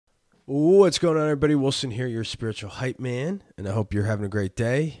What's going on, everybody? Wilson here, your spiritual hype man, and I hope you're having a great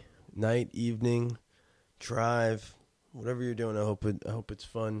day, night, evening, drive, whatever you're doing. I hope it's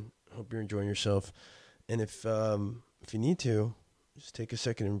fun. I hope you're enjoying yourself. And if you need to, just take a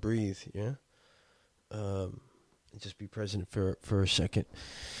second and breathe. Yeah, and just be present for a second.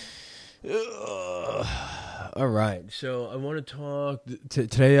 All right. So I want to talk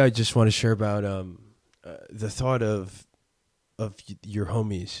today. I just want to share about the thought of your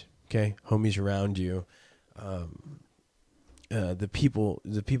homies. Okay, homies around you, the people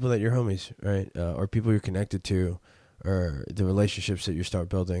that you're homies, right, or people you're connected to, or the relationships that you start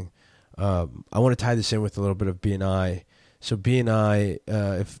building. I want to tie this in with a little bit of BNI. So BNI,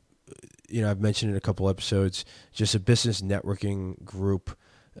 if you know, I've mentioned in a couple episodes, just a business networking group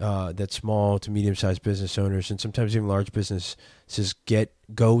that small to medium-sized business owners and sometimes even large businesses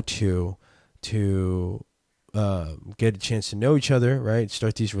go to get a chance to know each other, right?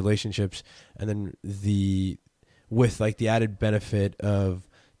 Start these relationships, and then with like the added benefit of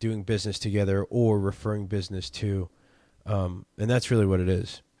doing business together or referring business to, and that's really what it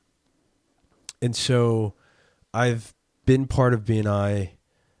is. And so, I've been part of BNI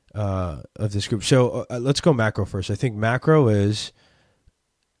of this group. So let's go macro first. I think macro is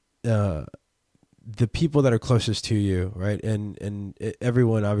the people that are closest to you, right? And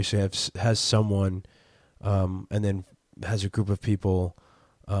everyone obviously has someone. And then has a group of people,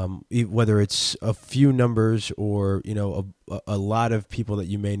 whether it's a few numbers or, you know, a lot of people that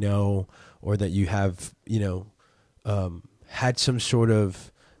you may know or that you have, you know, had some sort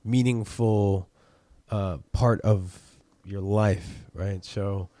of meaningful part of your life, right?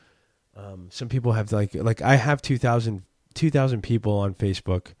 So some people have like I have 2,000 people on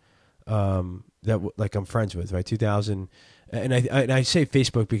Facebook that like I'm friends with, right? 2,000. And I say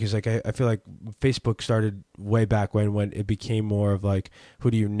Facebook because like I feel like Facebook started way back when it became more of like, who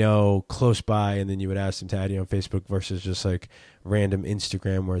do you know close by, and then you would ask them to add you on Facebook versus just like random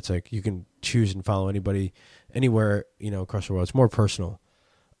Instagram where it's like you can choose and follow anybody anywhere, you know, across the world. It's more personal.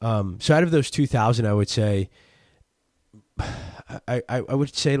 So out of those 2,000, I would say I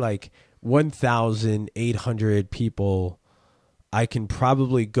would say like 1,800 people I can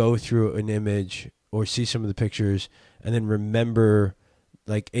probably go through an image or see some of the pictures and then remember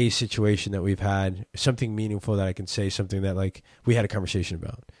like a situation that we've had, something meaningful that I can say, something that like we had a conversation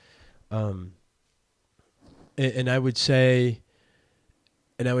about. And I would say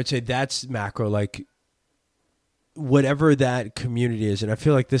that's macro, like whatever that community is. And I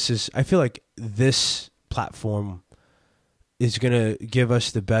feel like this platform is going to give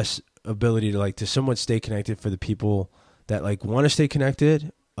us the best ability to somewhat stay connected for the people that like want to stay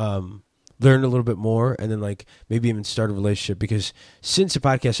connected, learn a little bit more, and then like maybe even start a relationship. Because since the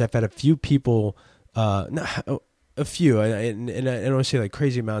podcast, I've had a few people, not a few, and I don't want to say like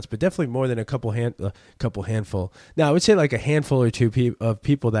crazy amounts, but definitely more than a couple handful. Now I would say like a handful or two of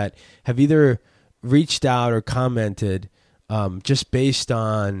people that have either reached out or commented, just based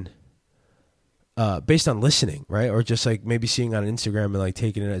on listening, right? Or just like maybe seeing on Instagram and like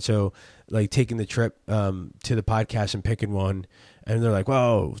taking it. So like taking the trip to the podcast and picking one, and they're like,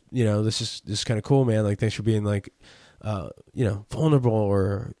 "Whoa, you know, this is kind of cool, man. Like, thanks for being like, you know, vulnerable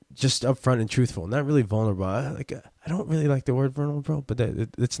or just upfront and truthful. Not really vulnerable. I don't really like the word vulnerable, but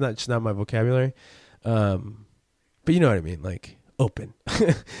it's not my vocabulary. But you know what I mean, like open,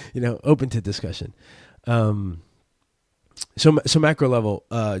 you know, open to discussion. So macro level,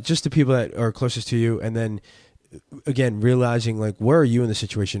 just the people that are closest to you, and then again realizing like where are you in the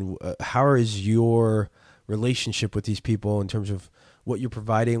situation? How is your relationship with these people in terms of what you're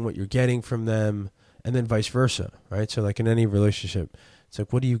providing, what you're getting from them, and then vice versa, right? So like in any relationship, it's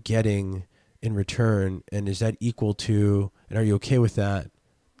like, what are you getting in return, and is that equal to, and are you okay with that,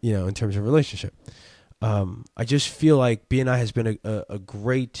 you know, in terms of relationship? I just feel like BNI has been a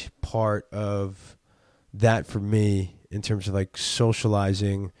great part of that for me in terms of like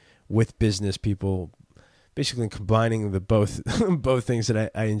socializing with business people, basically combining the both things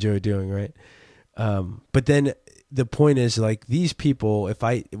that I enjoy doing, right? But then the point is like these people, if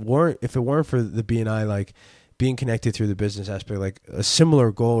it weren't for the BNI, like being connected through the business aspect, like a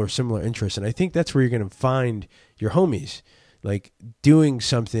similar goal or similar interest, and I think that's where you're going to find your homies, like doing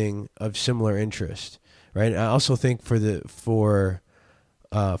something of similar interest, right? I also think for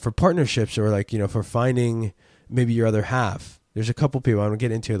partnerships, or like, you know, for finding maybe your other half, there's a couple people I want to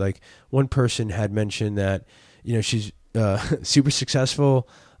get into. Like one person had mentioned that, you know, she's super successful,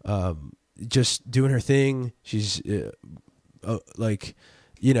 just doing her thing. She's like,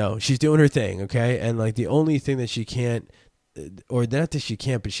 you know, she's doing her thing, okay? And like the only thing that she can't, or not that she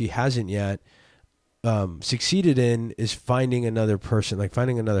can't, but she hasn't yet, succeeded in is finding another person, like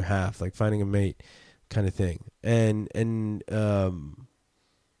finding another half, like finding a mate kind of thing. And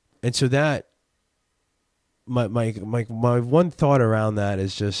so that my one thought around that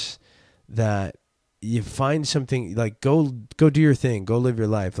is just that you find something, like go do your thing, go live your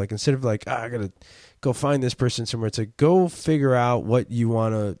life. Like instead of like, I gotta go find this person somewhere, it's like go figure out what you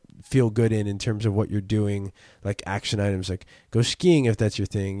want to feel good in terms of what you're doing, like action items, like go skiing if that's your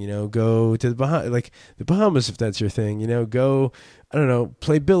thing, go to the Bahamas if that's your thing, go, I don't know,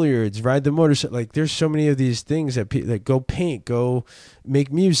 play billiards, ride the motorcycle. Like there's so many of these things that go paint, go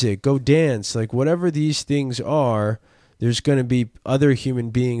make music, go dance, like whatever these things are, there's going to be other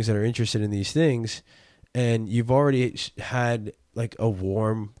human beings that are interested in these things. And you've already had like a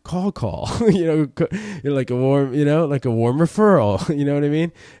warm call, like a warm, like a warm referral, you know what I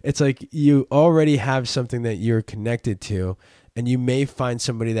mean? It's like you already have something that you're connected to, and you may find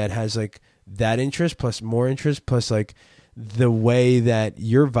somebody that has like that interest plus more interest plus like the way that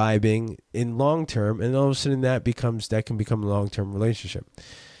you're vibing in long term, and all of a sudden that can become a long-term relationship.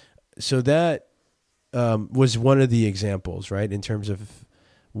 So that was one of the examples, right? In terms of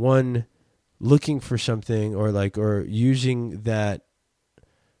one, looking for something or using that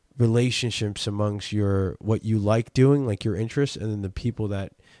relationships amongst what you like doing, like your interests, and then the people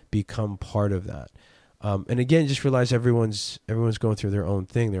that become part of that. And again, just realize everyone's going through their own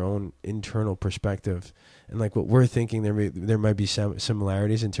thing, their own internal perspective, and like what we're thinking, there might be some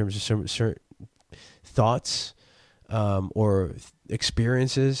similarities in terms of some certain thoughts or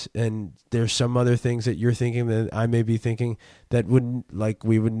experiences, and there's some other things that you're thinking that I may be thinking that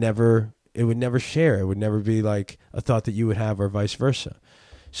we would never share. It would never be like a thought that you would have, or vice versa.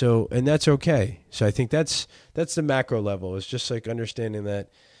 So, and that's okay. So I think that's the macro level. It's just like understanding that,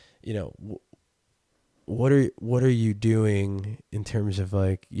 what are you doing in terms of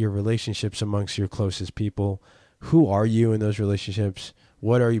like your relationships amongst your closest people? Who are you in those relationships?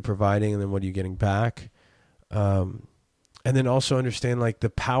 What are you providing? And then what are you getting back? And then also understand like the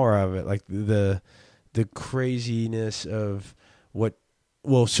power of it, like the craziness of what.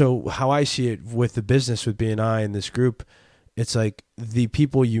 Well, so how I see it with the business with BNI and this group, it's like the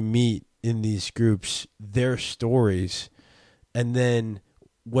people you meet in these groups, their stories, and then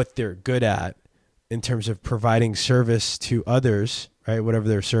what they're good at in terms of providing service to others, right? Whatever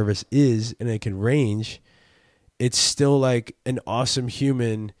their service is, and it can range. It's still like an awesome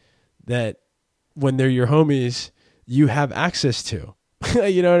human that when they're your homies, you have access to.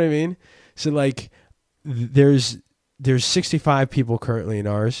 You know what I mean? So like there's 65 people currently in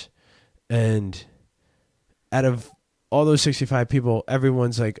ours, and out of all those 65 people,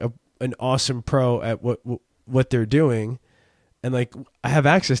 everyone's like an awesome pro at what they're doing, and like I have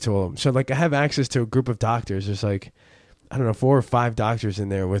access to all of them. So like I have access to a group of doctors. There's like, I don't know, 4 or 5 doctors in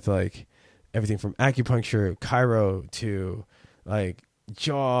there with like everything from acupuncture, chiro to like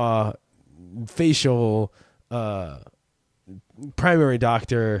jaw, facial, primary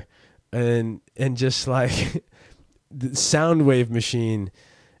doctor, and just like the sound wave machine.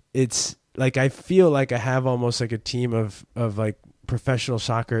 It's like I feel like I have almost like a team of like professional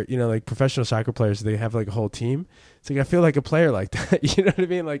soccer, like professional soccer players. They have like a whole team. It's like I feel like a player like that. You know what I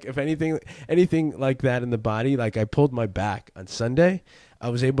mean? Like if anything like that in the body, like I pulled my back on Sunday, I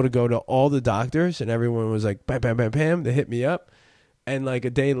was able to go to all the doctors, and everyone was like, bam, bam, bam, bam. They hit me up, and like a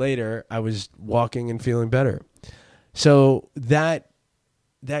day later, I was walking and feeling better. So that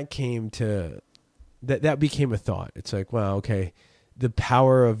came to. That became a thought. It's like, wow, okay, the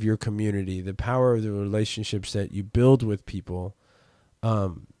power of your community, the power of the relationships that you build with people,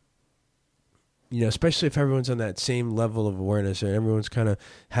 especially if everyone's on that same level of awareness and everyone's kind of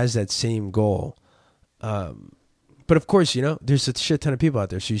has that same goal. But of course, there's a shit ton of people out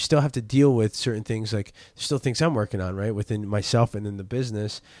there, so you still have to deal with certain things. Like there's still things I'm working on, right, within myself and in the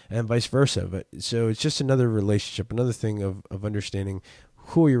business, and vice versa. But so it's just another relationship, another thing of understanding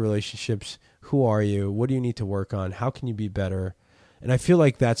who are your relationships. Who are you? What do you need to work on? How can you be better? And I feel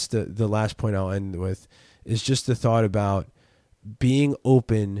like that's the last point I'll end with, is just the thought about being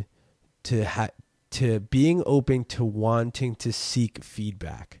open to being open to wanting to seek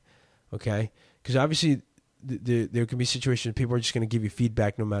feedback. Okay? Because obviously there can be situations people are just going to give you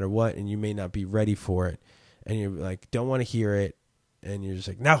feedback no matter what, and you may not be ready for it. And you're like, don't want to hear it. And you're just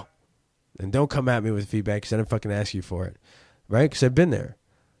like, no. And don't come at me with feedback because I didn't fucking ask you for it. Right? Because I've been there.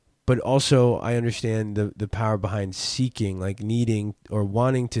 But also I understand the power behind seeking, like needing or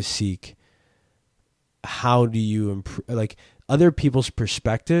wanting to seek. How do you improve, like other people's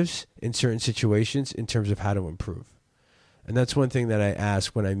perspectives in certain situations in terms of how to improve? And that's one thing that I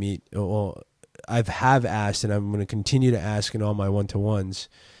ask when I meet. Well, have asked, and I'm going to continue to ask in all my one-to-ones,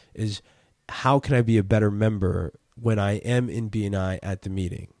 is how can I be a better member when I am in BNI at the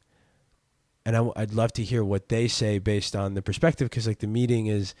meeting? And I'd love to hear what they say based on the perspective, because like the meeting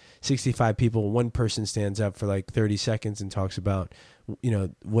is 65 people. One person stands up for like 30 seconds and talks about,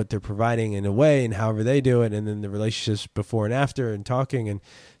 what they're providing in a way and however they do it, and then the relationships before and after and talking. And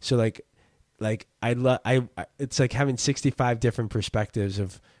so like it's like having 65 different perspectives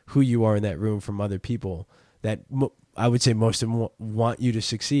of who you are in that room from other people that I would say most of them want you to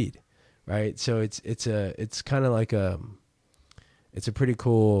succeed, right? So it's kind of like it's a pretty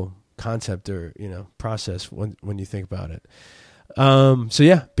cool concept or process when you think about it. So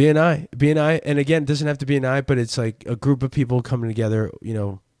yeah, BNI, and again, it doesn't have to be BNI, but it's like a group of people coming together,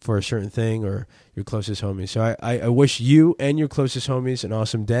 for a certain thing, or your closest homies. So I wish you and your closest homies an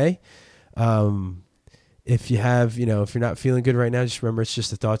awesome day. If you have, if you're not feeling good right now, just remember it's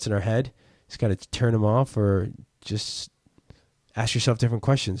just the thoughts in our head. Just got to turn them off, or just ask yourself different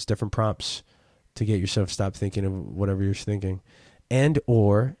questions, different prompts to get yourself stop thinking of whatever you're thinking, and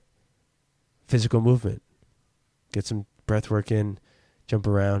or physical movement. Get some breath work in, jump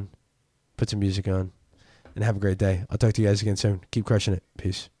around, put some music on, and have a great day. I'll talk to you guys again soon. Keep crushing it.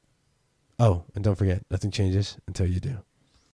 Peace. Oh, and don't forget, nothing changes until you do.